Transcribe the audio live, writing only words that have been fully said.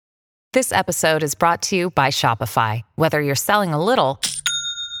This episode is brought to you by Shopify. Whether you're selling a little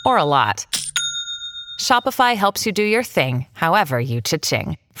or a lot, Shopify helps you do your thing, however you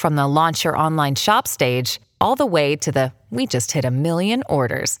cha-ching. From the launch your online shop stage, all the way to the we just hit 1 million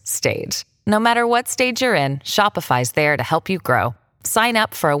orders stage. No matter what stage you're in, Shopify's there to help you grow. Sign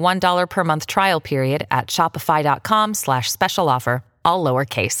up for a $1 per month trial period at shopify.com/special offer, all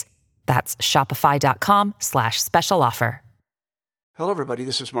lowercase. That's shopify.com/special offer. Hello, everybody.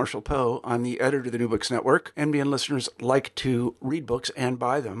 This is Marshall Poe. I'm the editor of the New Books Network. NBN listeners like to read books and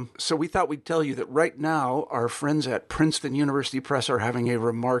buy them. So we thought we'd tell you that right now, our friends at Princeton University Press are having a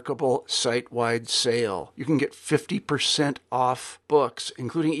remarkable site-wide sale. You can get 50% off books,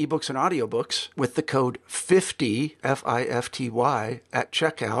 including ebooks and audiobooks, with the code 50, F-I-F-T-Y, at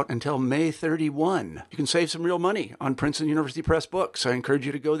checkout until May 31. You can save some real money on Princeton University Press books. I encourage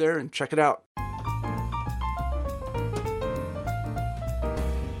you to go there and check it out.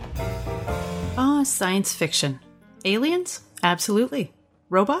 Science fiction. Aliens? Absolutely.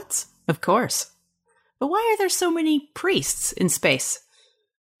 Robots? Of course. But why are there so many priests in space?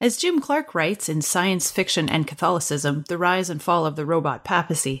 As Jim Clark writes in Science Fiction and Catholicism, The Rise and Fall of the Robot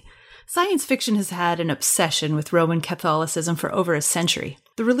Papacy, science fiction has had an obsession with Roman Catholicism for over a century.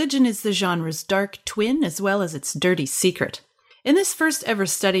 The religion is the genre's dark twin as well as its dirty secret. In this first ever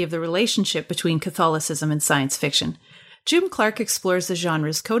study of the relationship between Catholicism and science fiction, Jim Clark explores the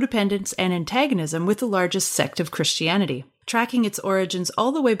genre's codependence and antagonism with the largest sect of Christianity. Tracking its origins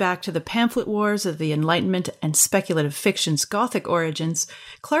all the way back to the pamphlet wars of the Enlightenment and speculative fiction's Gothic origins,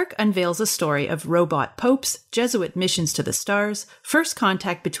 Clark unveils a story of robot popes, Jesuit missions to the stars, first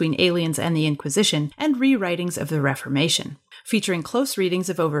contact between aliens and the Inquisition, and rewritings of the Reformation. Featuring close readings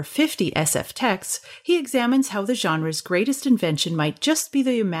of over 50 SF texts, he examines how the genre's greatest invention might just be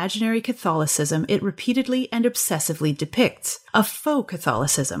the imaginary Catholicism it repeatedly and obsessively depicts, a faux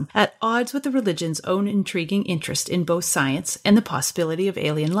Catholicism, at odds with the religion's own intriguing interest in both science and the possibility of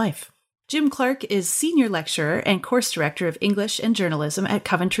alien life. Jim Clark is senior lecturer and course director of English and journalism at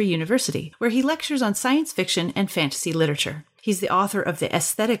Coventry University, where he lectures on science fiction and fantasy literature. He's the author of The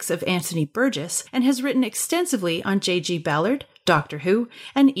Aesthetics of Anthony Burgess and has written extensively on J.G. Ballard, Doctor Who,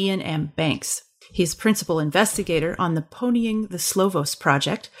 and Ian M. Banks. He's principal investigator on the Ponying the Slovos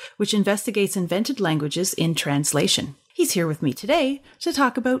project, which investigates invented languages in translation. He's here with me today to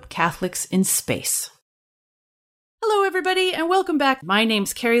talk about Catholics in space. Hello, everybody, and welcome back. My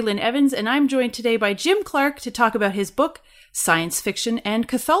name's Carrie Lynn Evans, and I'm joined today by Jim Clark to talk about his book, Science Fiction and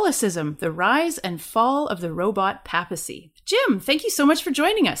Catholicism, The Rise and Fall of the Robot Papacy. Jim, thank you so much for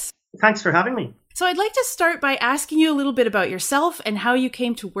joining us. Thanks for having me. So I'd like to start by asking you a little bit about yourself and how you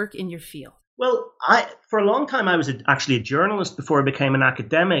came to work in your field. Well, for a long time, I was actually a journalist before I became an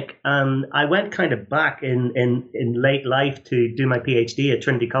academic. And I went kind of back in late life to do my PhD at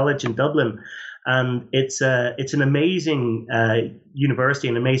Trinity College in Dublin. And it's an amazing university,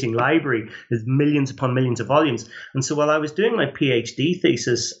 an amazing library. There's millions upon millions of volumes. And so while I was doing my PhD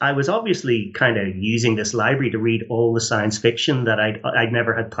thesis, I was obviously kind of using this library to read all the science fiction that I'd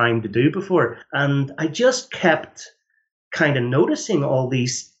never had time to do before. And I just kept kind of noticing all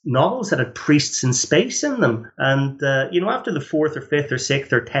these novels that had priests in space in them. And, after the 4th or 5th or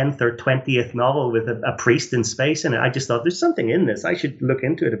 6th or 10th or 20th novel with a priest in space in it, I just thought there's something in this. I should look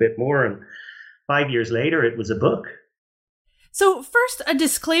into it a bit more. And 5 years later, it was a book. So first, a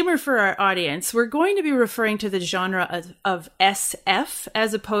disclaimer for our audience. We're going to be referring to the genre of SF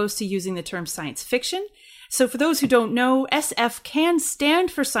as opposed to using the term science fiction. So for those who don't know, SF can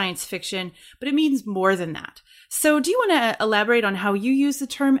stand for science fiction, but it means more than that. So do you want to elaborate on how you use the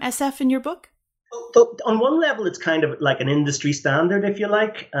term SF in your book? On one level, it's kind of like an industry standard, if you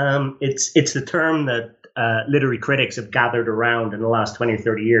like. It's the term that literary critics have gathered around in the last 20 or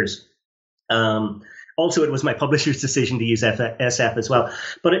 30 years. Also, it was my publisher's decision to use SF as well.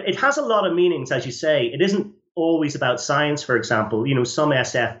 But it has a lot of meanings, as you say. It isn't always about science, for example. Some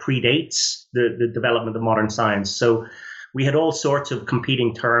SF predates the development of modern science. So we had all sorts of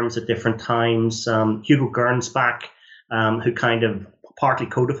competing terms at different times. Hugo Gernsback, who kind of partly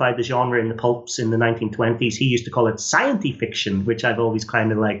codified the genre in the pulps in the 1920s, he used to call it science fiction, which I've always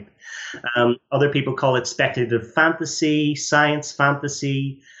kind of liked. Other people call it speculative fantasy, science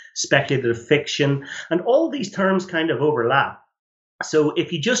fantasy, speculative fiction, and all these terms kind of overlap. So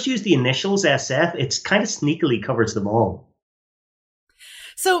if you just use the initials SF, it's kind of sneakily covers them all.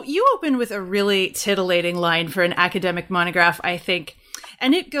 So you open with a really titillating line for an academic monograph, I think.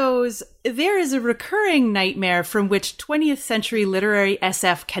 And it goes, "There is a recurring nightmare from which 20th century literary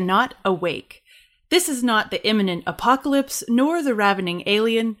SF cannot awake. This is not the imminent apocalypse, nor the ravening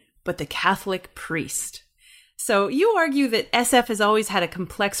alien, but the Catholic priest." So you argue that SF has always had a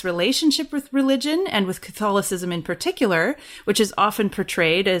complex relationship with religion and with Catholicism in particular, which is often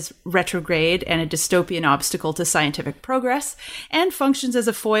portrayed as retrograde and a dystopian obstacle to scientific progress, and functions as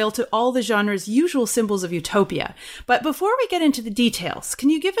a foil to all the genre's usual symbols of utopia. But before we get into the details, can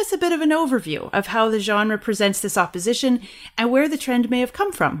you give us a bit of an overview of how the genre presents this opposition and where the trend may have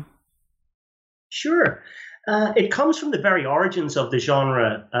come from? Sure. It comes from the very origins of the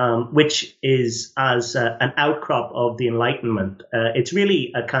genre, which is as an outcrop of the Enlightenment. It's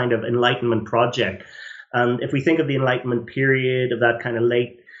really a kind of Enlightenment project. And if we think of the Enlightenment period of that kind of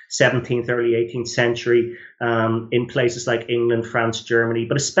late 17th, early 18th century, in places like England, France, Germany,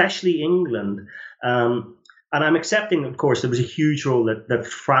 but especially England, and I'm accepting, of course, there was a huge role that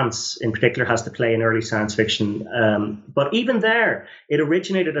France in particular has to play in early science fiction. But even there, it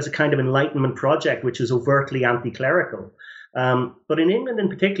originated as a kind of Enlightenment project, which was overtly anti-clerical. But in England in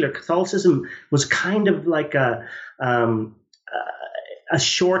particular, Catholicism was kind of like a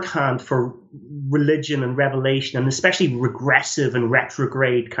shorthand for religion and revelation, and especially regressive and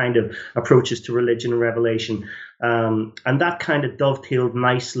retrograde kind of approaches to religion and revelation. And that kind of dovetailed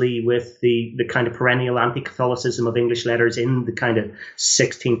nicely with the kind of perennial anti-Catholicism of English letters in the kind of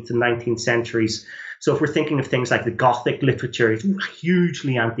 16th to 19th centuries. So if we're thinking of things like the Gothic literature, it's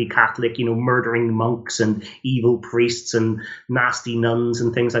hugely anti-Catholic, murdering monks and evil priests and nasty nuns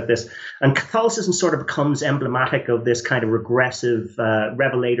and things like this. And Catholicism sort of becomes emblematic of this kind of regressive,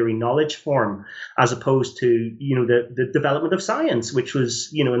 revelatory knowledge form, as opposed to, the development of science, which was,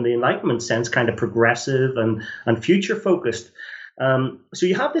 in the Enlightenment sense, kind of progressive and future focused. So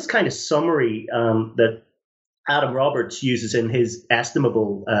you have this kind of summary that Adam Roberts uses in his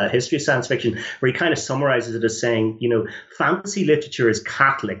estimable history of science fiction, where he kind of summarizes it as saying, fantasy literature is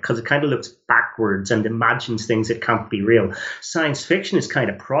Catholic because it kind of looks backwards and imagines things that can't be real. Science fiction is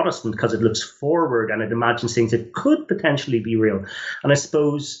kind of Protestant because it looks forward and it imagines things that could potentially be real. And I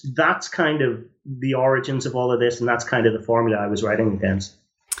suppose that's kind of the origins of all of this, and that's kind of the formula I was writing against.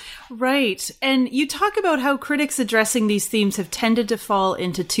 Right. And you talk about how critics addressing these themes have tended to fall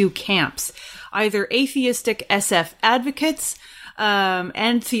into two camps, either atheistic SF advocates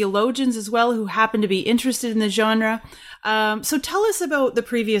and theologians as well who happen to be interested in the genre. So tell us about the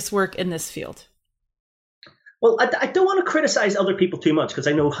previous work in this field. Well, I don't want to criticize other people too much because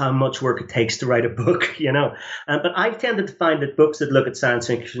I know how much work it takes to write a book, But I've tended to find that books that look at science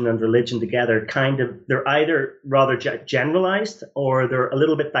fiction and religion together they're either rather generalized or they're a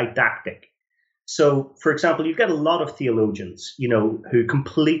little bit didactic. So, for example, you've got a lot of theologians, who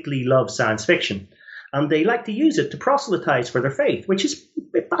completely love science fiction. And they like to use it to proselytize for their faith, which is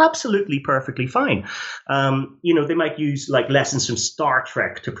absolutely perfectly fine. They might use like lessons from Star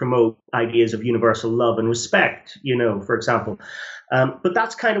Trek to promote ideas of universal love and respect, for example. But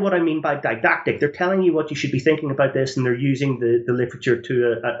that's kind of what I mean by didactic. They're telling you what you should be thinking about this, and they're using the literature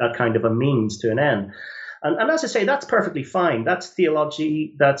to a kind of a means to an end. And as I say, that's perfectly fine. That's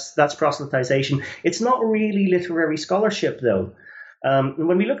theology. That's proselytization. It's not really literary scholarship, though.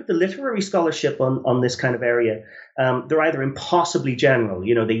 When we look at the literary scholarship on this kind of area, they're either impossibly general,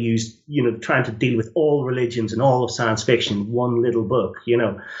 they use, trying to deal with all religions and all of science fiction in one little book,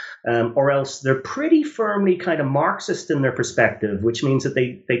 or else they're pretty firmly kind of Marxist in their perspective, which means that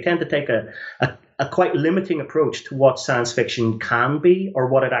they tend to take a quite limiting approach to what science fiction can be or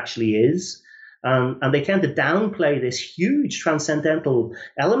what it actually is. And they tend to downplay this huge transcendental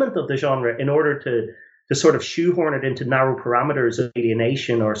element of the genre in order to sort of shoehorn it into narrow parameters of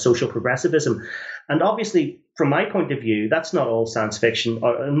alienation or social progressivism. And obviously, from my point of view, that's not all science fiction,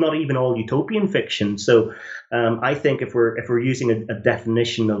 or not even all utopian fiction. So I think if we're using a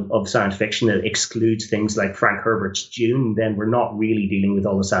definition of science fiction that excludes things like Frank Herbert's Dune, then we're not really dealing with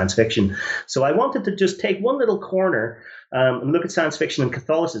all the science fiction. So I wanted to just take one little corner and look at science fiction and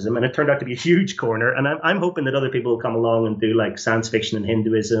Catholicism, and it turned out to be a huge corner. And I'm hoping that other people will come along and do like science fiction in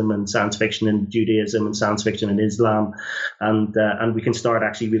Hinduism and science fiction in Judaism and science fiction in Islam, and we can start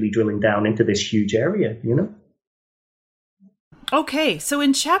actually really drilling down into this huge area, Okay, so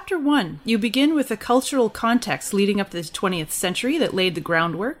in Chapter 1, you begin with a cultural context leading up to the 20th century that laid the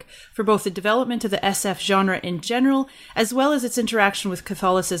groundwork for both the development of the SF genre in general, as well as its interaction with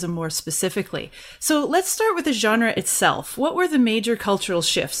Catholicism more specifically. So let's start with the genre itself. What were the major cultural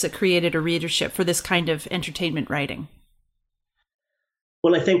shifts that created a readership for this kind of entertainment writing?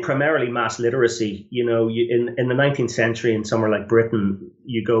 Well, I think primarily mass literacy. In the 19th century, in somewhere like Britain,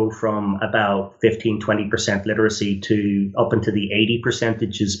 you go from about 15-20% literacy to up into the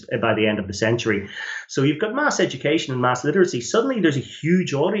 80% by the end of the century. So you've got mass education and mass literacy. Suddenly there's a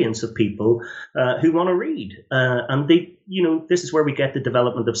huge audience of people who want to read. And this is where we get the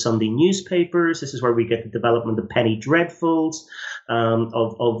development of Sunday newspapers. This is where we get the development of penny dreadfuls,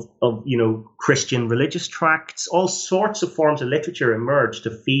 of Christian religious tracts. All sorts of forms of literature emerge to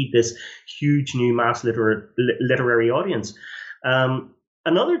feed this huge new mass literary audience.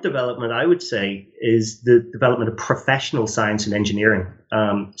 Another development, I would say, is the development of professional science and engineering.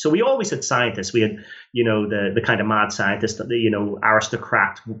 So we always had scientists. We had, the kind of mad scientist,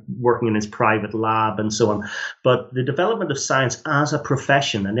 aristocrat working in his private lab and so on. But the development of science as a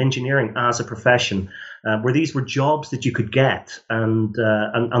profession and engineering as a profession, where these were jobs that you could get, and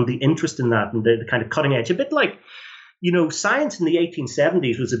the interest in that and the kind of cutting edge, a bit like, science in the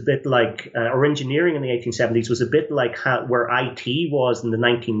 1870s was a bit like, or engineering in the 1870s was a bit like where IT was in the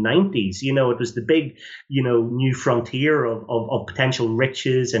 1990s. It was the big, new frontier of potential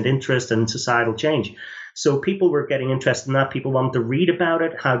riches and interest and societal change. So people were getting interested in that. People wanted to read about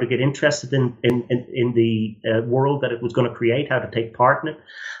it, how to get interested in the world that it was going to create, how to take part in it.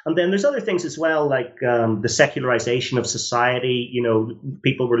 And then there's other things as well, like the secularization of society.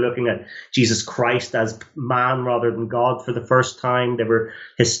 People were looking at Jesus Christ as man rather than God for the first time. They were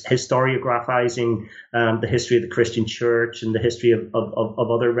historiographizing the history of the Christian church and the history of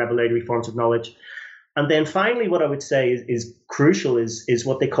other revelatory forms of knowledge. And then finally, what I would say is crucial is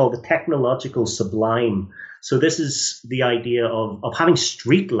what they call the technological sublime. So this is the idea of having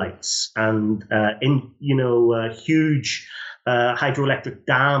streetlights and huge hydroelectric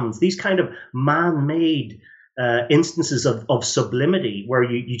dams, these kind of man-made instances of sublimity where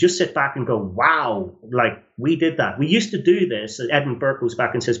you just sit back and go, wow, like we did that. We used to do this. Edmund Burke goes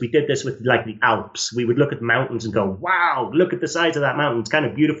back and says we did this with like the Alps. We would look at mountains and go, wow, look at the size of that mountain. It's kind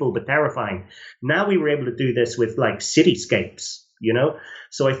of beautiful but terrifying. Now we were able to do this with like cityscapes,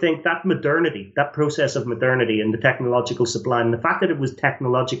 So I think that modernity, that process of modernity and the technological sublime, the fact that it was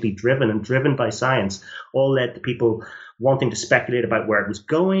technologically driven and driven by science, all led to people wanting to speculate about where it was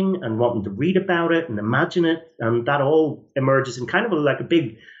going and wanting to read about it and imagine it. And that all emerges in kind of like a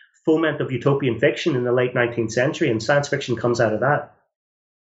big foment of utopian fiction in the late 19th century, and science fiction comes out of that.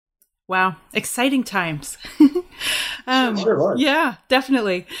 Wow, exciting times. Sure was. Yeah,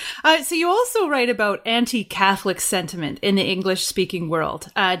 definitely. So you also write about anti-Catholic sentiment in the English-speaking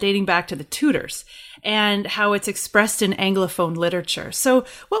world, dating back to the Tudors, and how it's expressed in Anglophone literature. So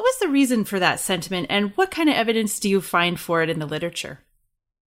what was the reason for that sentiment, and what kind of evidence do you find for it in the literature?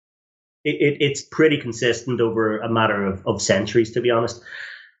 It's pretty consistent over a matter of centuries, to be honest.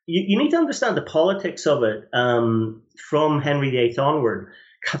 You need to understand the politics of it from Henry VIII onward.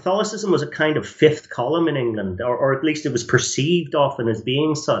 Catholicism was a kind of fifth column in England, or at least it was perceived often as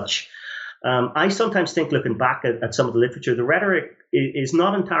being such. I sometimes think, looking back at some of the literature, the rhetoric is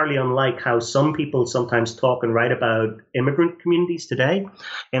not entirely unlike how some people sometimes talk and write about immigrant communities today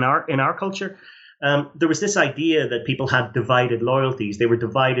in our culture. There was this idea that people had divided loyalties. They were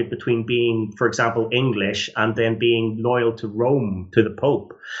divided between being, for example, English and then being loyal to Rome, to the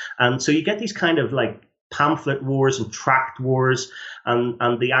Pope. And so you get these kind of like pamphlet wars and tract wars,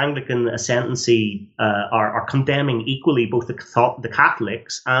 and the Anglican ascendancy are condemning equally both the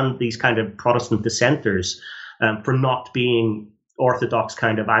Catholics and these kind of Protestant dissenters for not being orthodox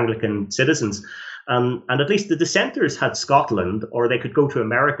kind of Anglican citizens. And at least the dissenters had Scotland, or they could go to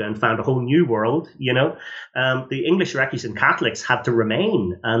America and found a whole new world, The English recusant Catholics had to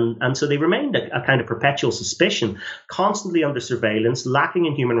remain. And so they remained a kind of perpetual suspicion, constantly under surveillance, lacking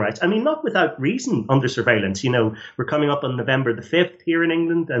in human rights. I mean, not without reason under surveillance. We're coming up on November the 5th here in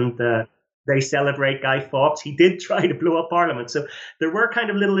England, and they celebrate Guy Fawkes. He did try to blow up Parliament. So there were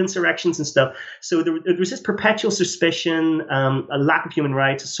kind of little insurrections and stuff. So there was this perpetual suspicion, a lack of human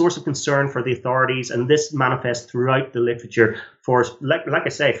rights, a source of concern for the authorities. And this manifests throughout the literature for, like I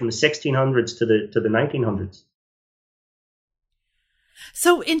say, from the 1600s to the 1900s.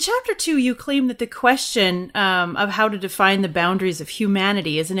 So in Chapter 2, you claim that the question of how to define the boundaries of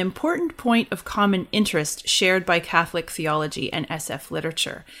humanity is an important point of common interest shared by Catholic theology and SF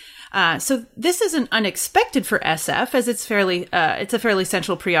literature. So this isn't unexpected for SF, as it's a fairly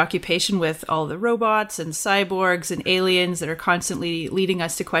central preoccupation with all the robots and cyborgs and aliens that are constantly leading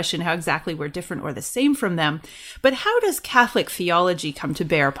us to question how exactly we're different or the same from them. But how does Catholic theology come to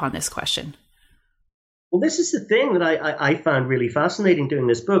bear upon this question? Well, this is the thing that I found really fascinating doing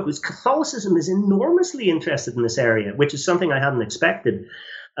this book, was Catholicism is enormously interested in this area, which is something I hadn't expected.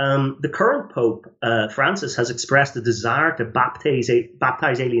 The current Pope, Francis, has expressed a desire to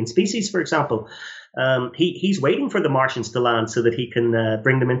baptize alien species, for example. He's waiting for the Martians to land so that he can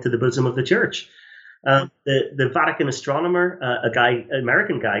bring them into the bosom of the church. The Vatican astronomer,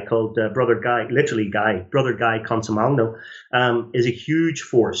 American guy called Brother Guy Consolmagno, is a huge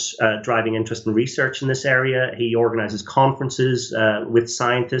force driving interest in research in this area. He organizes conferences with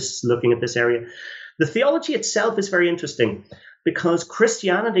scientists looking at this area. The theology itself is very interesting because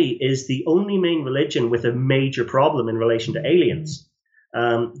Christianity is the only main religion with a major problem in relation to aliens.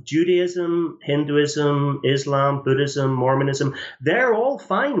 Judaism, Hinduism, Islam, Buddhism, Mormonism, they're all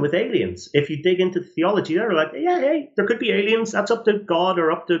fine with aliens. If you dig into the theology, they're like, yeah, hey, there could be aliens. That's up to God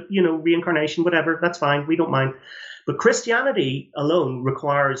or up to, reincarnation, whatever. That's fine. We don't mind. But Christianity alone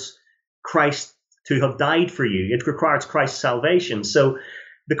requires Christ to have died for you. It requires Christ's salvation. So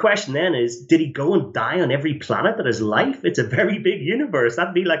the question then is, did he go and die on every planet that has life? It's a very big universe.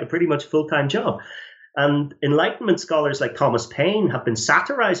 That'd be like a pretty much full-time job. And Enlightenment scholars like Thomas Paine have been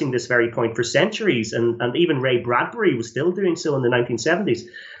satirizing this very point for centuries, and even Ray Bradbury was still doing so in the 1970s.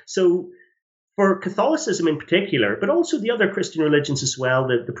 So for Catholicism in particular, but also the other Christian religions as well,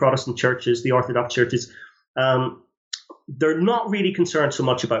 the Protestant churches, the Orthodox churches, they're not really concerned so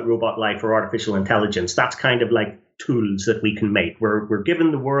much about robot life or artificial intelligence. That's kind of like tools that we can make. We're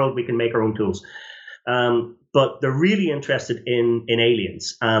given the world, we can make our own tools. But they're really interested in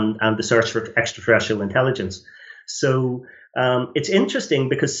aliens and the search for extraterrestrial intelligence. So it's interesting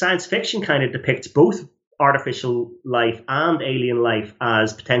because science fiction kind of depicts both artificial life and alien life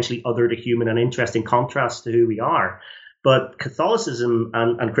as potentially other to human and interesting contrasts to who we are. But Catholicism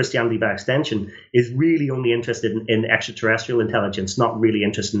and Christianity by extension is really only interested in extraterrestrial intelligence, not really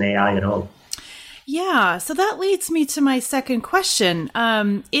interested in AI at all. Yeah, so that leads me to my second question.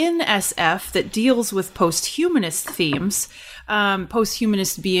 In SF that deals with post-humanist themes,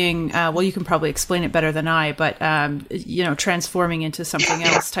 post-humanist being, well, you can probably explain it better than I, but, transforming into something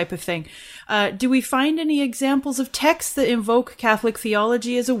else type of thing. Do we find any examples of texts that invoke Catholic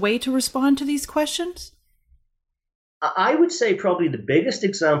theology as a way to respond to these questions? I would say probably the biggest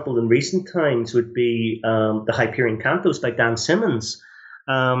example in recent times would be the Hyperion Cantos by Dan Simmons.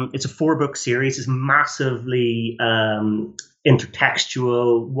 It's a 4-book series. It's massively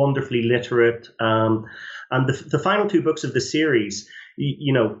intertextual, wonderfully literate. And the final 2 books of the series,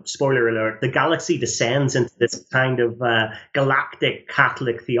 spoiler alert, the galaxy descends into this kind of galactic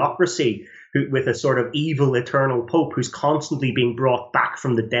Catholic theocracy with a sort of evil eternal pope who's constantly being brought back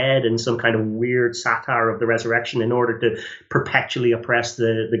from the dead in some kind of weird satire of the resurrection in order to perpetually oppress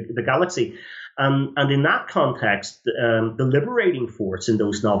the galaxy. And in that context, the liberating force in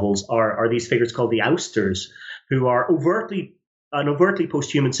those novels are these figures called the Ousters, who are an overtly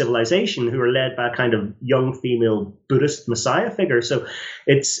post-human civilization who are led by a kind of young female Buddhist messiah figure. So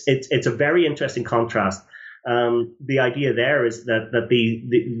it's a very interesting contrast. The idea there is that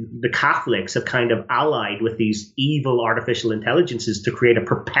the Catholics have kind of allied with these evil artificial intelligences to create a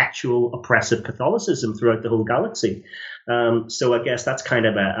perpetual oppressive Catholicism throughout the whole galaxy. So I guess that's kind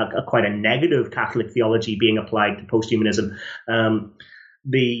of a quite a negative Catholic theology being applied to posthumanism.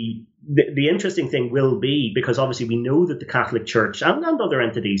 The interesting thing will be, because obviously we know that the Catholic Church and other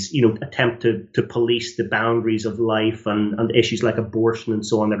entities, attempt to police the boundaries of life and issues like abortion and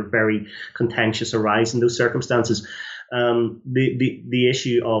so on that are very contentious arise in those circumstances. The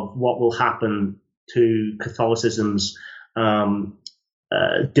issue of what will happen to Catholicism's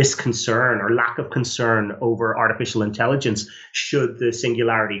disconcern or lack of concern over artificial intelligence should the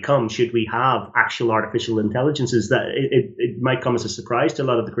singularity come, should we have actual artificial intelligences, that it might come as a surprise to a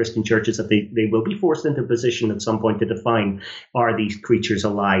lot of the Christian churches that they will be forced into a position at some point to define, are these creatures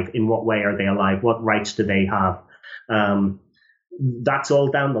alive? In what way are they alive? What rights do they have? That's all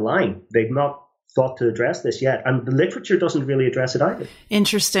down the line. They've not thought to address this yet, and the literature doesn't really address it either.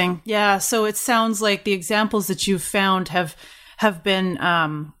 Interesting. Yeah, so it sounds like the examples that you've found have been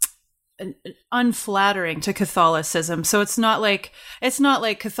unflattering to Catholicism. So it's not like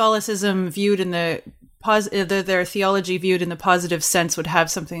Catholicism viewed in the their theology viewed in the positive sense would have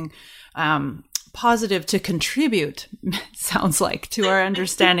something positive to contribute. Sounds like, to our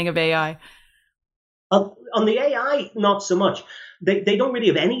understanding of AI. On the AI, not so much. They don't really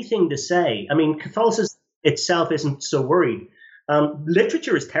have anything to say. I mean, Catholicism itself isn't so worried.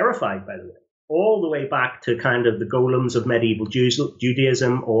 Literature is terrified, by the way, all the way back to kind of the golems of medieval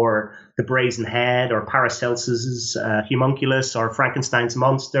Judaism, or the Brazen Head, or Paracelsus's Homunculus, or Frankenstein's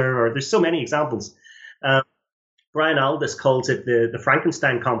monster, or there's so many examples. Brian Aldiss calls it the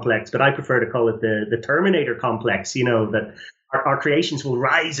Frankenstein complex, but I prefer to call it the Terminator complex, that our creations will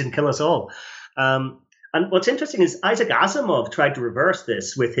rise and kill us all. And what's interesting is Isaac Asimov tried to reverse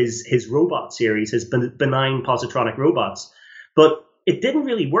this with his robot series, his benign positronic robots, but it didn't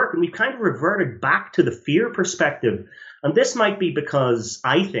really work, and we've kind of reverted back to the fear perspective. And this might be because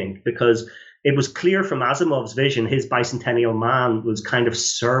it was clear from Asimov's vision, his bicentennial man was kind of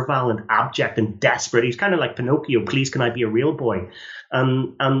servile and abject and desperate. He's kind of like Pinocchio, please can I be a real boy?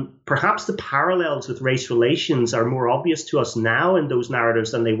 And perhaps the parallels with race relations are more obvious to us now in those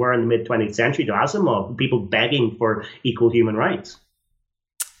narratives than they were in the mid-20th century to Asimov, people begging for equal human rights.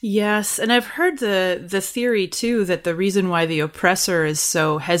 Yes, and I've heard the theory, too, that the reason why the oppressor is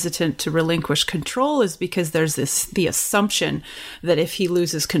so hesitant to relinquish control is because there's the assumption that if he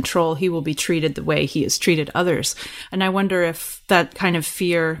loses control, he will be treated the way he has treated others. And I wonder if that kind of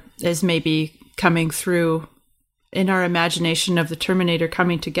fear is maybe coming through in our imagination of the Terminator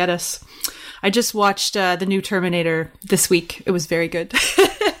coming to get us. I just watched the new Terminator this week. It was very good.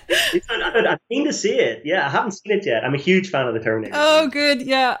 I've been to see it. Yeah, I haven't seen it yet. I'm a huge fan of the Terminator. Oh, good.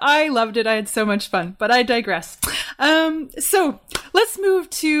 Yeah, I loved it. I had so much fun, but I digress. So let's move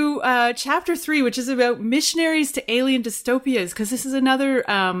to chapter 3, which is about missionaries to alien dystopias, because this is another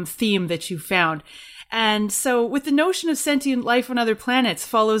theme that you found. And so with the notion of sentient life on other planets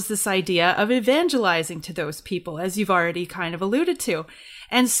follows this idea of evangelizing to those people, as you've already kind of alluded to.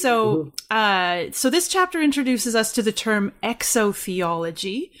 And so, so this chapter introduces us to the term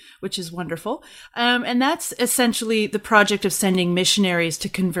exotheology, which is wonderful. And that's essentially the project of sending missionaries to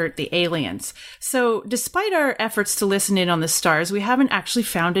convert the aliens. So despite our efforts to listen in on the stars, we haven't actually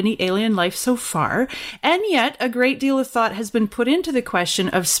found any alien life so far. And yet a great deal of thought has been put into the question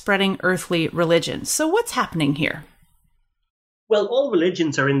of spreading earthly religions. So what's happening here? Well, all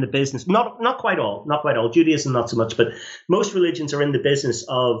religions are in the business, not quite all, Judaism not so much, but most religions are in the business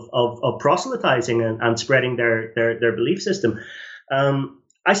of proselytizing and spreading their belief system.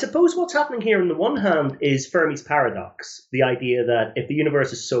 I suppose what's happening here on the one hand is Fermi's paradox, the idea that if the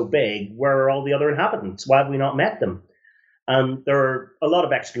universe is so big, where are all the other inhabitants? Why have we not met them? And there are a lot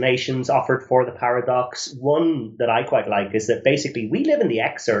of explanations offered for the paradox. One that I quite like is that basically we live in the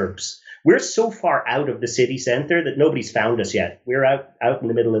exurbs. We're so far out of the city center that nobody's found us yet. We're out in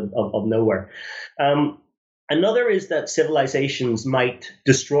the middle of nowhere. Another is that civilizations might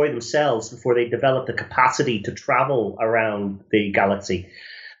destroy themselves before they develop the capacity to travel around the galaxy.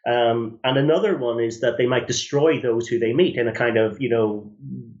 And another one is that they might destroy those who they meet in a kind of,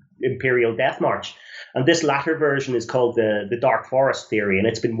 imperial death march. And this latter version is called the Dark Forest theory, and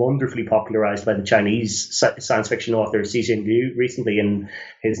it's been wonderfully popularized by the Chinese science fiction author Cixin Liu recently in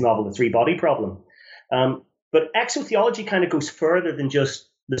his novel The Three-Body Problem. But exotheology kind of goes further than just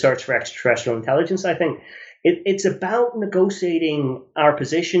the search for extraterrestrial intelligence, I think. It's about negotiating our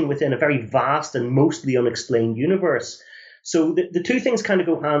position within a very vast and mostly unexplained universe. So the two things kind of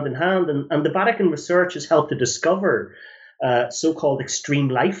go hand in hand, and the Vatican research has helped to discover so-called extreme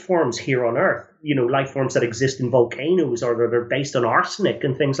life forms here on Earth, life forms that exist in volcanoes or that are based on arsenic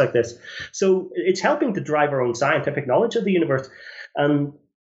and things like this. So it's helping to drive our own scientific knowledge of the universe. And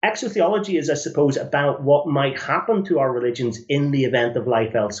exotheology is, I suppose, about what might happen to our religions in the event of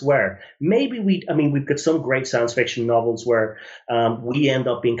life elsewhere. Maybe we've got some great science fiction novels where we end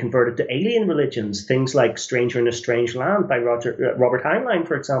up being converted to alien religions, things like Stranger in a Strange Land by Robert Heinlein,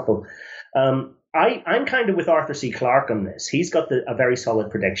 for example. I'm kind of with Arthur C. Clarke on this. He's got a very solid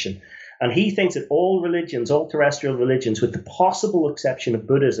prediction. And he thinks that all religions, all terrestrial religions, with the possible exception of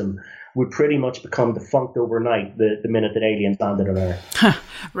Buddhism, would pretty much become defunct overnight the minute that aliens landed on Earth.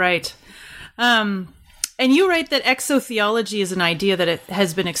 Right. And you write that exotheology is an idea that it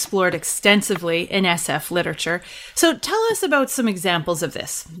has been explored extensively in SF literature. So tell us about some examples of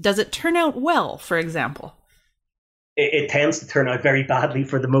this. Does it turn out well, for example? It tends to turn out very badly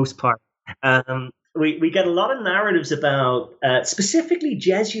for the most part. We get a lot of narratives about specifically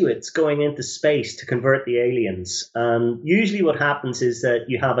Jesuits going into space to convert the aliens. Usually what happens is that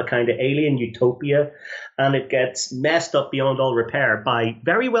you have a kind of alien utopia and it gets messed up beyond all repair by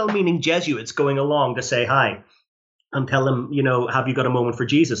very well-meaning Jesuits going along to say hi and tell them, have you got a moment for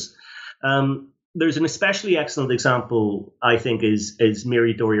Jesus? There's an especially excellent example, I think, is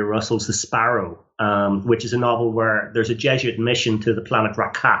Mary Doria Russell's The Sparrow, which is a novel where there's a Jesuit mission to the planet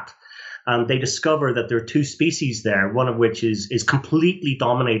Rakat. And they discover that there are two species there, one of which is completely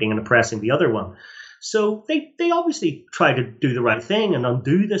dominating and oppressing the other one. So they obviously try to do the right thing and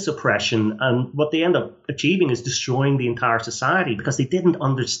undo this oppression. And what they end up achieving is destroying the entire society because they didn't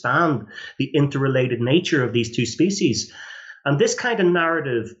understand the interrelated nature of these two species. And this kind of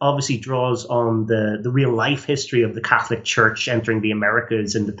narrative obviously draws on the real life history of the Catholic Church entering the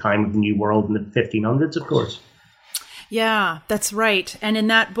Americas in the time of the New World in the 1500s, of course. Yeah, that's right. And in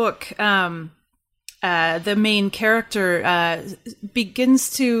that book, the main character begins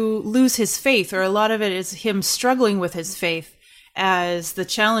to lose his faith, or a lot of it is him struggling with his faith as the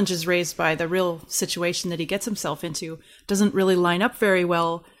challenges raised by the real situation that he gets himself into doesn't really line up very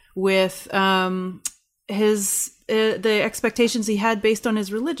well with the expectations he had based on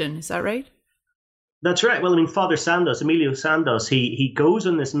his religion. Is that right? That's right. Well, I mean, Father Sandoz, Emilio Sandoz, he goes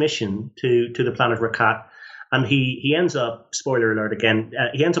on this mission to the planet Rakat, and he ends up, spoiler alert again,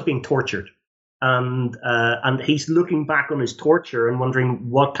 he ends up being tortured. And he's looking back on his torture and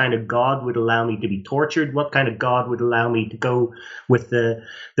wondering what kind of God would allow me to be tortured, what kind of God would allow me to go with the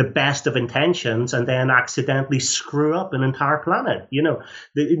best of intentions and then accidentally screw up an entire planet. You know,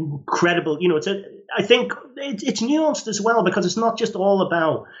 the incredible, you know, I think it's nuanced as well, because it's not just all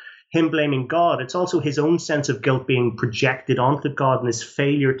about him blaming God. It's also his own sense of guilt being projected onto God and his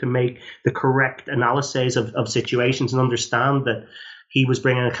failure to make the correct analyses of situations and understand that he was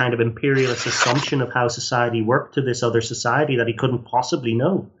bringing a kind of imperialist assumption of how society worked to this other society that he couldn't possibly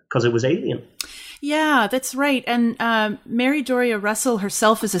know because it was alien. Yeah, that's right. And Mary Doria Russell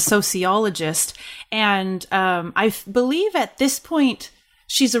herself is a sociologist. And I believe at this point,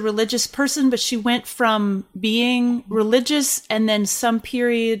 she's a religious person, but she went from being religious and then some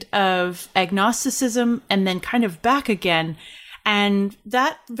period of agnosticism and then kind of back again. And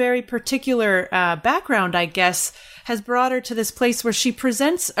that very particular background, I guess, has brought her to this place where she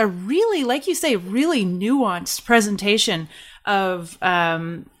presents a really, like you say, really nuanced presentation of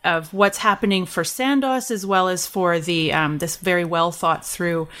what's happening for Sandoz as well as for the this very well thought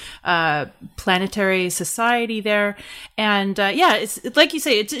through planetary society there. And it's like you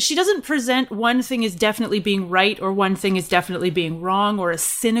say, she doesn't present one thing as definitely being right or one thing as definitely being wrong or a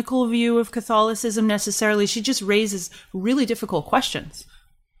cynical view of Catholicism necessarily. She just raises really difficult questions.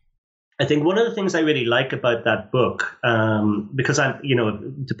 I think one of the things I really like about that book, because I'm, you know,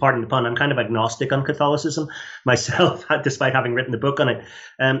 to pardon the pun, I'm kind of agnostic on Catholicism myself, despite having written the book on it,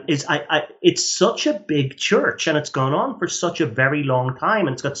 is it's such a big church and it's gone on for such a very long time.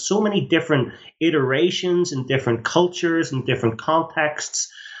 And it's got so many different iterations and different cultures and different contexts.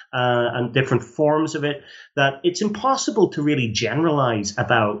 And different forms of it, that it's impossible to really generalize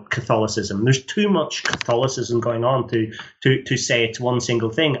about Catholicism. There's too much Catholicism going on to say it's one single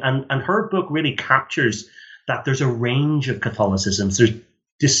thing. And her book really captures that there's a range of Catholicisms.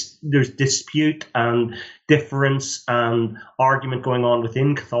 There's dispute and difference and argument going on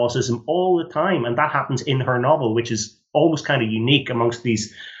within Catholicism all the time. And that happens in her novel, which is almost kind of unique amongst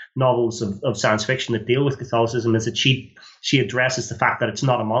these novels of science fiction that deal with Catholicism, is that she addresses the fact that it's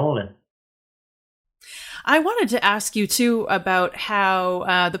not a monolith. I wanted to ask you, too, about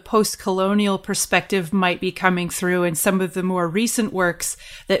how the post-colonial perspective might be coming through in some of the more recent works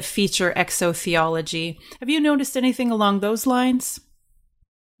that feature exotheology. Have you noticed anything along those lines?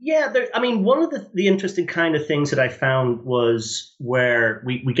 Yeah, one of the interesting kind of things that I found was where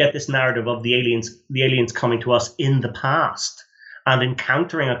we get this narrative of the aliens coming to us in the past and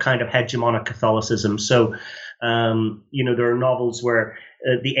encountering a kind of hegemonic Catholicism. So, there are novels where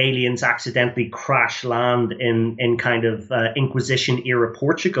the aliens accidentally crash land in kind of Inquisition era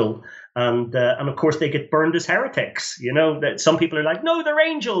Portugal. And of course, they get burned as heretics. You know, that some people are like, no, they're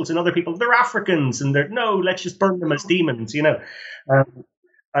angels. And other people, they're Africans. And no, let's just burn them as demons, you know.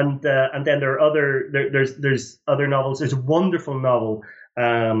 And then there are there's other novels. There's a wonderful novel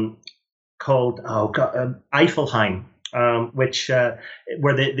called Eifelheim. Which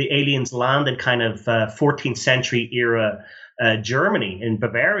where the aliens land in kind of 14th century era Germany in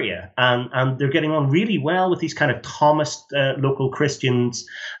Bavaria, and they're getting on really well with these kind of Thomist local Christians,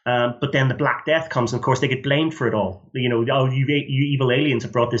 but then the Black Death comes, and of course they get blamed for it all. You know, oh, you evil aliens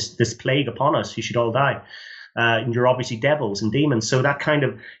have brought this plague upon us. You should all die. And you're obviously devils and demons. So that kind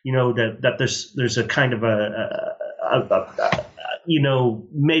of, you know, that there's a kind of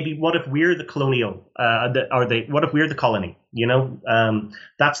maybe what if we're the colonial, what if we're the colony? You know,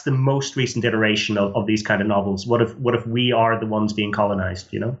 that's the most recent iteration of these kind of novels. What if we are the ones being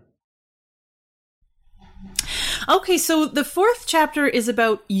colonized? You know. Okay, so the fourth chapter is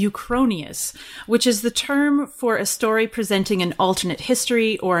about Uchronias, which is the term for a story presenting an alternate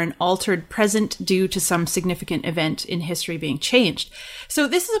history or an altered present due to some significant event in history being changed. So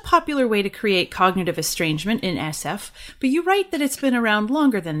this is a popular way to create cognitive estrangement in SF, but you write that it's been around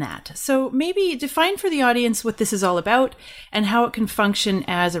longer than that. So maybe define for the audience what this is all about and how it can function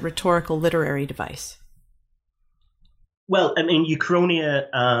as a rhetorical literary device. Well, I mean, Uchronia,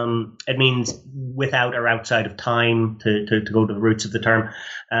 it means without or outside of time, to go to the roots of the term.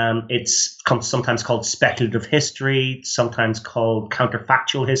 It's sometimes called speculative history, sometimes called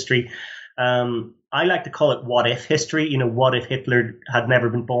counterfactual history. I like to call it what if history, what if Hitler had never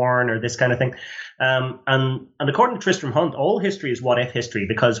been born, or this kind of thing. And according to Tristram Hunt, all history is what if history,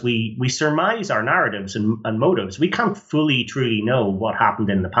 because we surmise our narratives and motives. We can't fully, truly know what happened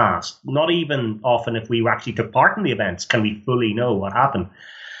in the past. Not even often if we actually took part in the events can we fully know what happened.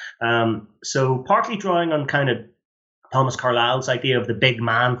 So partly drawing on kind of Thomas Carlyle's idea of the big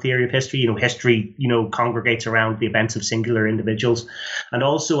man theory of history, history, congregates around the events of singular individuals, and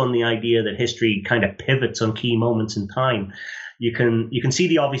also on the idea that history kind of pivots on key moments in time. You can see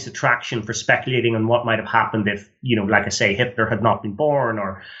the obvious attraction for speculating on what might have happened if, like I say, Hitler had not been born,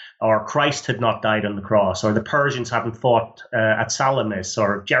 or Christ had not died on the cross, or the Persians hadn't fought at Salamis,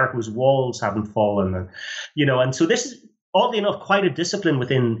 or Jericho's walls hadn't fallen, and so this is, oddly enough, quite a discipline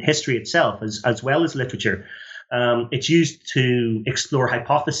within history itself, as well as literature. It's used to explore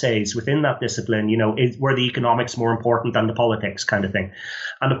hypotheses within that discipline. Were the economics more important than the politics, kind of thing?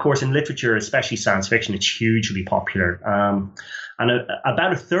 And of course, in literature, especially science fiction, it's hugely popular. And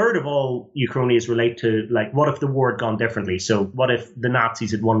about a third of all Uchronias relate to, like, what if the war had gone differently? So what if the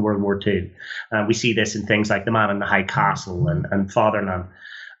Nazis had won World War II? We see this in things like The Man in the High Castle and Fatherland.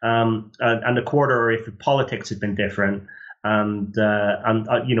 And a quarter if politics had been different. And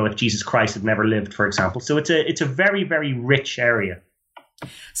if Jesus Christ had never lived, for example. So it's a very, very rich area.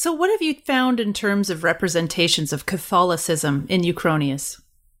 So what have you found in terms of representations of Catholicism in Uchronias?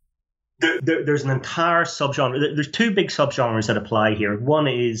 There's an entire subgenre. There's two big subgenres that apply here. One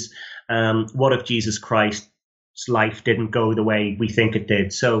is what if Jesus Christ's life didn't go the way we think it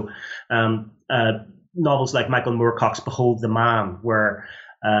did? So novels like Michael Moorcock's Behold the Man, where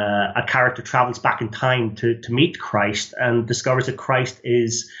a character travels back in time to meet Christ and discovers that Christ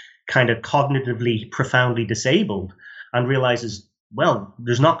is kind of cognitively profoundly disabled, and realizes, well,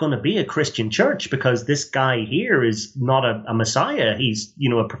 there's not going to be a Christian church because this guy here is not a Messiah. He's,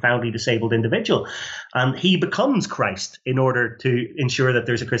 a profoundly disabled individual. And he becomes Christ in order to ensure that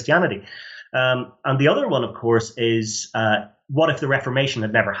there's a Christianity. And the other one, of course, is what if the Reformation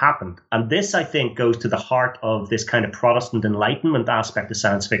had never happened? And this, I think, goes to the heart of this kind of Protestant Enlightenment aspect of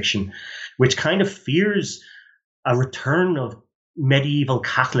science fiction, which kind of fears a return of medieval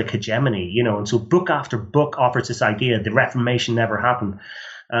Catholic hegemony, and so book after book offers this idea the Reformation never happened.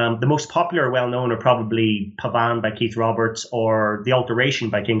 The most popular, well-known, are probably Pavan by Keith Roberts or The Alteration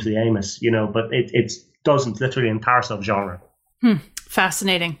by Kingsley Amis, but it doesn't, literally an entire subgenre.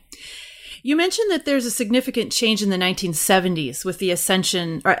 Fascinating. You mentioned that there's a significant change in the 1970s with the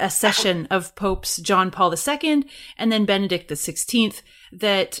accession of Popes John Paul II and then Benedict XVI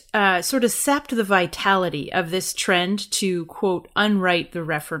that sort of sapped the vitality of this trend to, quote, unwrite the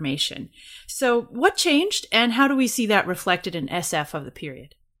Reformation. So what changed, and how do we see that reflected in SF of the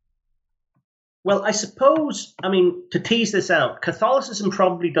period? Well, I suppose, to tease this out, Catholicism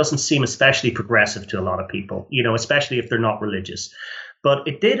probably doesn't seem especially progressive to a lot of people, especially if they're not religious. But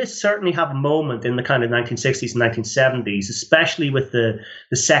it did certainly have a moment in the kind of 1960s and 1970s, especially with the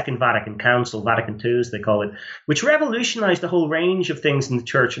Second Vatican Council, Vatican II as they call it, which revolutionized a whole range of things in the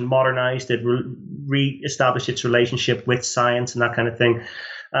church and modernized it, re-established its relationship with science and that kind of thing.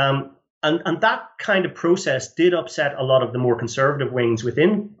 And that kind of process did upset a lot of the more conservative wings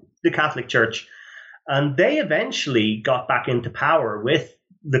within the Catholic Church. And they eventually got back into power with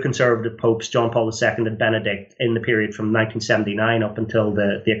the conservative popes, John Paul II and Benedict, in the period from 1979 up until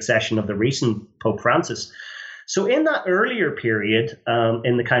the accession of the recent Pope Francis. So in that earlier period,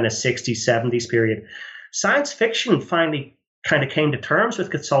 in the kind of 60s, 70s period, science fiction finally kind of came to terms with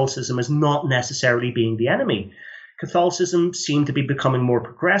Catholicism as not necessarily being the enemy. Catholicism seemed to be becoming more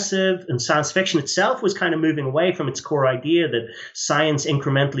progressive, and science fiction itself was kind of moving away from its core idea that science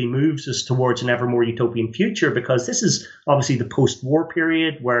incrementally moves us towards an ever more utopian future, because this is obviously the post-war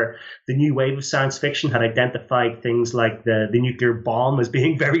period where the new wave of science fiction had identified things like the nuclear bomb as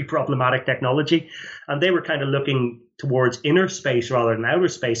being very problematic technology. And they were kind of looking towards inner space rather than outer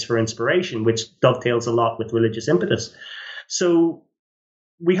space for inspiration, which dovetails a lot with religious impetus. So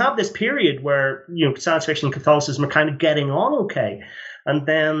we have this period where, science fiction and Catholicism are kind of getting on okay. And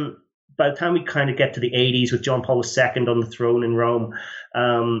then by the time we kind of get to the 80s with John Paul II on the throne in Rome,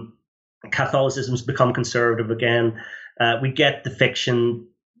 Catholicism's become conservative again. We get the fiction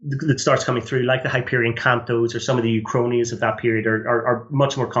that starts coming through, like the Hyperion Cantos or some of the Uchronias of that period are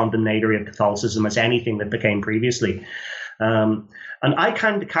much more condemnatory of Catholicism as anything that became previously. And I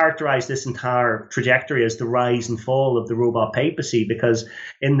kind of characterize this entire trajectory as the rise and fall of the robot papacy, because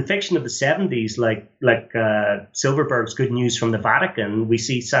in the fiction of the 70s, like Silverberg's Good News from the Vatican, we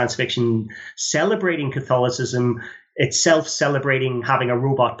see science fiction celebrating Catholicism itself celebrating having a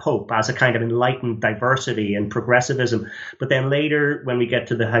robot pope as a kind of enlightened diversity and progressivism. But then later, when we get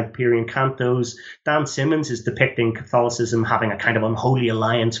to the Hyperion Cantos, Dan Simmons is depicting Catholicism having a kind of unholy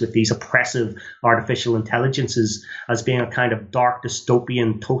alliance with these oppressive artificial intelligences as being a kind of dark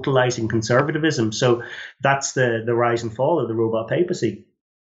dystopian totalizing conservatism. So that's the rise and fall of the robot papacy.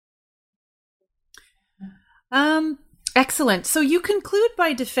 Excellent. So you conclude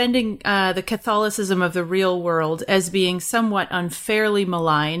by defending the Catholicism of the real world as being somewhat unfairly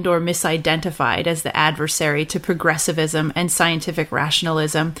maligned or misidentified as the adversary to progressivism and scientific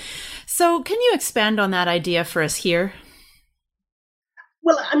rationalism. So can you expand on that idea for us here?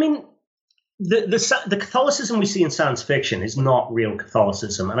 Well, I mean, the Catholicism we see in science fiction is not real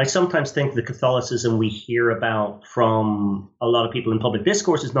Catholicism. And I sometimes think the Catholicism we hear about from a lot of people in public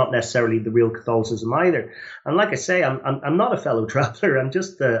discourse is not necessarily the real Catholicism either. And like I say, I'm not a fellow traveler. I'm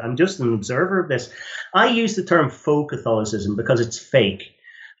just an observer of this. I use the term faux Catholicism because it's fake.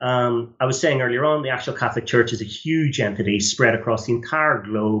 I was saying earlier on, the actual Catholic Church is a huge entity spread across the entire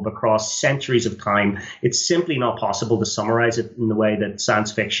globe, across centuries of time. It's simply not possible to summarize it in the way that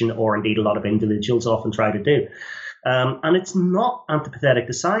science fiction or indeed a lot of individuals often try to do. And it's not antipathetic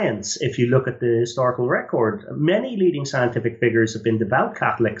to science. If you look at the historical record, many leading scientific figures have been devout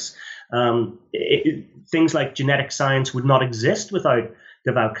Catholics. Things like genetic science would not exist without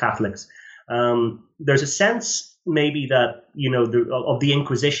devout Catholics. There's a sense maybe that, of the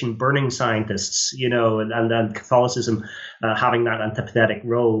Inquisition burning scientists, and Catholicism having that antipathetic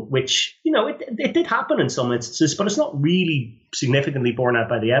role, which, it did happen in some instances, but it's not really significantly borne out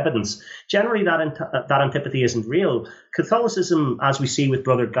by the evidence. Generally, that antipathy isn't real. Catholicism, as we see with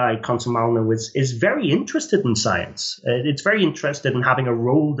Brother Guy Consolmagno, is very interested in science. It's very interested in having a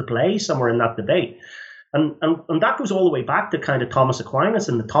role to play somewhere in that debate. And that goes all the way back to kind of Thomas Aquinas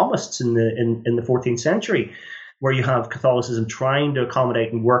and the Thomists in the 14th century, where you have Catholicism trying to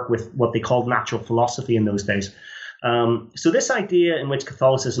accommodate and work with what they called natural philosophy in those days. So this idea in which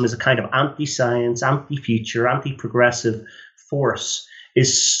Catholicism is a kind of anti-science, anti-future, anti-progressive force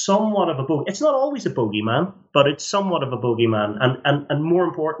is somewhat of a bogey. It's not always a bogeyman, but it's somewhat of a bogeyman. And more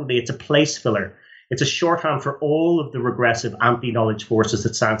importantly, it's a place filler. It's a shorthand for all of the regressive anti-knowledge forces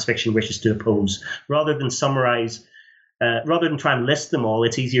that science fiction wishes to oppose. Rather than try and list them all,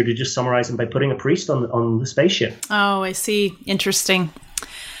 it's easier to just summarize them by putting a priest on the spaceship. Oh, I see. Interesting.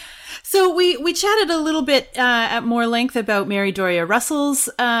 So we chatted a little bit at more length about Mary Doria Russell's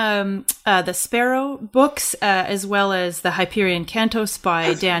The Sparrow books, as well as the Hyperion Cantos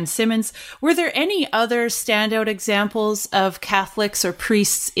by Dan Simmons. Were there any other standout examples of Catholics or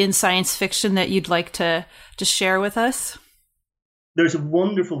priests in science fiction that you'd like to share with us? There's a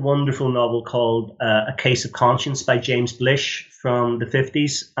wonderful, wonderful novel called A Case of Conscience by James Blish from the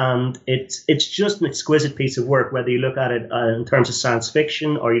 50s. And it's just an exquisite piece of work, whether you look at it in terms of science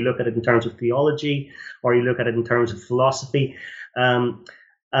fiction, or you look at it in terms of theology, or you look at it in terms of philosophy. And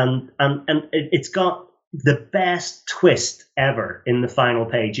it's got the best twist ever in the final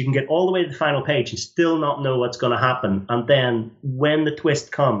page. You can get all the way to the final page and still not know what's going to happen. And then when the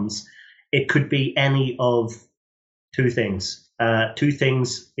twist comes, it could be any of two things. Two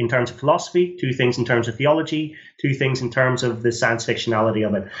things in terms of philosophy, two things in terms of theology, two things in terms of the science fictionality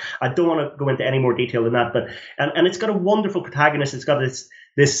of it. I don't want to go into any more detail than that, but and it's got a wonderful protagonist. It's got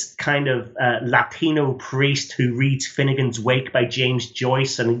this kind of Latino priest who reads Finnegan's Wake by James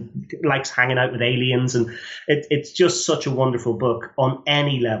Joyce and likes hanging out with aliens, and it's just such a wonderful book on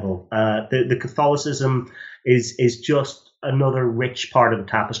any level. The Catholicism is just another rich part of the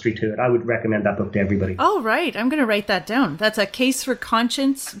tapestry to it. I would recommend that book to everybody. Oh, right. I'm going to write that down. That's A Case for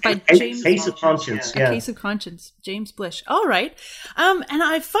Conscience by James. Case of Conscience, yeah. A Case of Conscience, James Blish. All right. And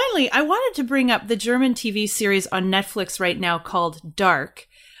I wanted to bring up the German TV series on Netflix right now called Dark.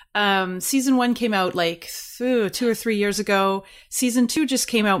 Season 1 came out like 2 or 3 years ago. Season 2 just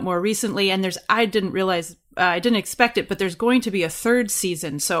came out more recently, and I didn't expect it, but there's going to be a third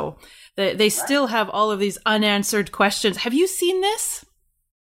season. So they still have all of these unanswered questions. Have you seen this?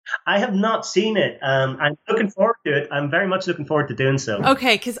 I have not seen it. I'm looking forward to it. I'm very much looking forward to doing so.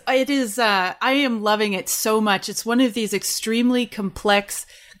 Okay, because it is, I am loving it so much. It's one of these extremely complex,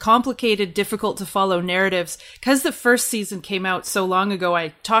 complicated, difficult to follow narratives. Because the first season came out so long ago, I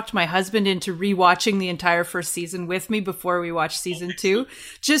talked my husband into rewatching the entire first season with me before we watched season 2,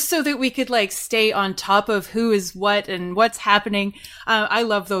 just so that we could stay on top of who is what and what's happening. I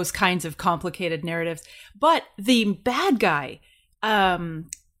love those kinds of complicated narratives. But the bad guy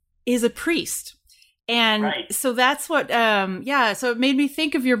is a priest. And right. So that's what, so it made me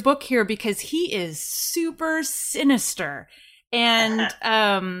think of your book here, because he is super sinister. And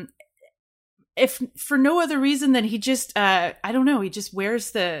if for no other reason than he just, I don't know, he just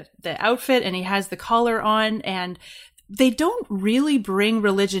wears the outfit and he has the collar on, and they don't really bring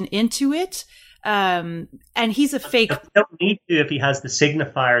religion into it. And he's a fake. You don't need to if he has the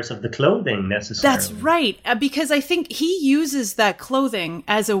signifiers of the clothing necessarily. That's right. Because I think he uses that clothing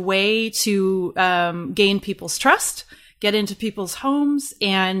as a way to gain people's trust, get into people's homes,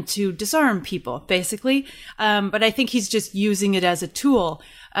 and to disarm people, basically. But I think he's just using it as a tool.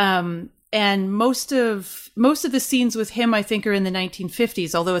 And most of the scenes with him, I think, are in the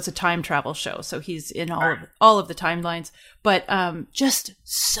 1950s, although it's a time travel show, so he's in all of the timelines. But just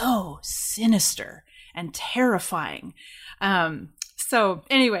so sinister and terrifying. So,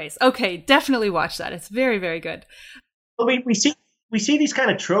 anyways, okay, definitely watch that. It's very, very good. Well, we see these kind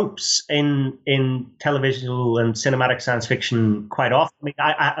of tropes in television and cinematic science fiction quite often. I mean,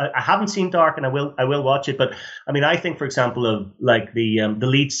 I haven't seen Dark, and I will watch it. But I mean, I think, for example, of like the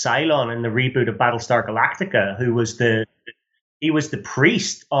lead Cylon in the reboot of Battlestar Galactica, who was the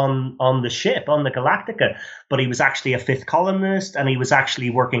priest on the ship, on the Galactica, but he was actually a fifth columnist, and he was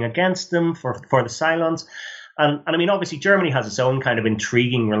actually working against them for the Cylons. And I mean, obviously, Germany has its own kind of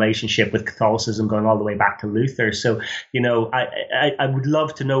intriguing relationship with Catholicism going all the way back to Luther. So, you know, I would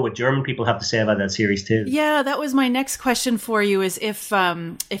love to know what German people have to say about that series too. Yeah, that was my next question for you, is if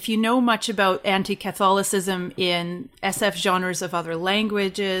you know much about anti-Catholicism in SF genres of other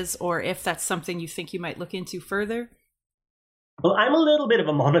languages, or if that's something you think you might look into further. Well, I'm a little bit of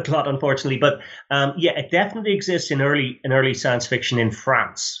a monoglot, unfortunately, but yeah, it definitely exists in early science fiction in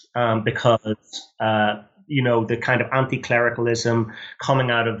France because you know, the kind of anti-clericalism coming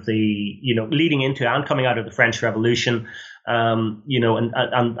out of leading into and coming out of the French Revolution, you know, and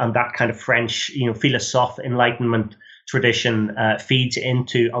that kind of French, you know, philosophe Enlightenment tradition feeds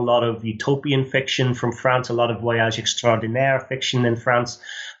into a lot of utopian fiction from France, a lot of voyage extraordinaire fiction in France,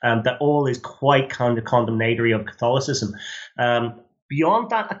 that all is quite kind of condemnatory of Catholicism. Beyond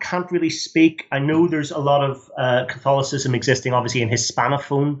that, I can't really speak. I know there's a lot of Catholicism existing, obviously, in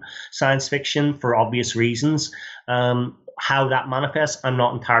Hispanophone science fiction for obvious reasons. How that manifests, I'm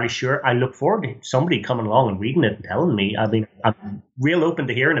not entirely sure. I look forward to somebody coming along and reading it and telling me. I mean, I'm real open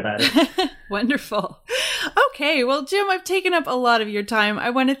to hearing about it. Wonderful. Okay, well, Jim, I've taken up a lot of your time. I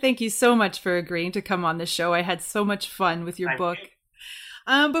want to thank you so much for agreeing to come on the show. I had so much fun with your book.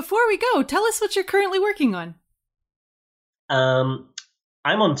 Before we go, tell us what you're currently working on.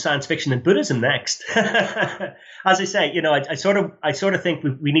 I'm on science fiction and Buddhism next. As I say, you know, I sort of think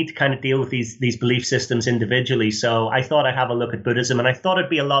we need to kind of deal with these belief systems individually. So I thought I'd have a look at Buddhism, and I thought it'd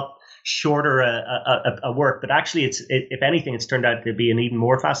be a lot shorter a work, but actually, if anything, it's turned out to be an even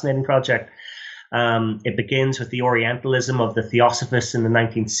more fascinating project. It begins with the Orientalism of the Theosophists in the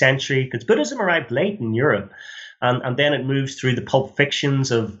 19th century, because Buddhism arrived late in Europe, and then it moves through the pulp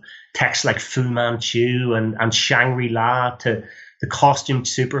fictions of texts like Fu Manchu and Shangri-La to the costumed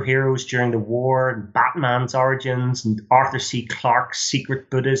superheroes during the war, and Batman's origins, and Arthur C. Clarke's secret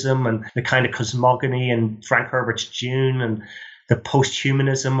Buddhism, and the kind of cosmogony in Frank Herbert's Dune, and the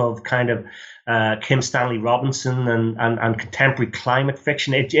post-humanism of kind of Kim Stanley Robinson and contemporary climate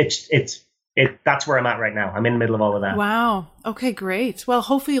fiction. That's where I'm at right now. I'm in the middle of all of that. Wow. Okay, great. Well,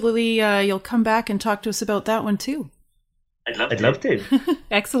 hopefully you'll come back and talk to us about that one too. I'd love to.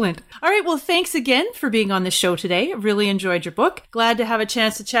 Excellent. All right. Well, thanks again for being on the show today. Really enjoyed your book. Glad to have a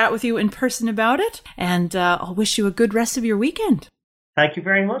chance to chat with you in person about it. And I'll wish you a good rest of your weekend. Thank you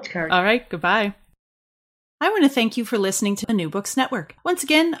very much, Carrie. All right. Goodbye. I want to thank you for listening to the New Books Network. Once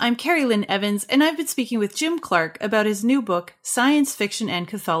again, I'm Carrie Lynn Evans, and I've been speaking with Jim Clark about his new book, Science Fiction and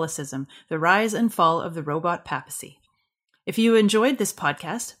Catholicism, The Rise and Fall of the Robot Papacy. If you enjoyed this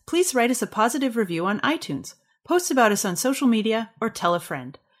podcast, please write us a positive review on iTunes, post about us on social media, or tell a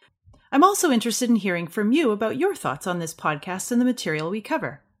friend. I'm also interested in hearing from you about your thoughts on this podcast and the material we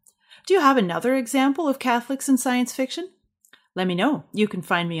cover. Do you have another example of Catholics in science fiction? Let me know. You can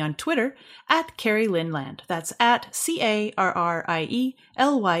find me on Twitter at Carrie Linland. That's at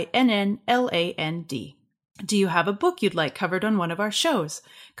CarrieLynnLand. Do you have a book you'd like covered on one of our shows?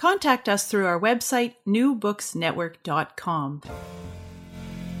 Contact us through our website, newbooksnetwork.com.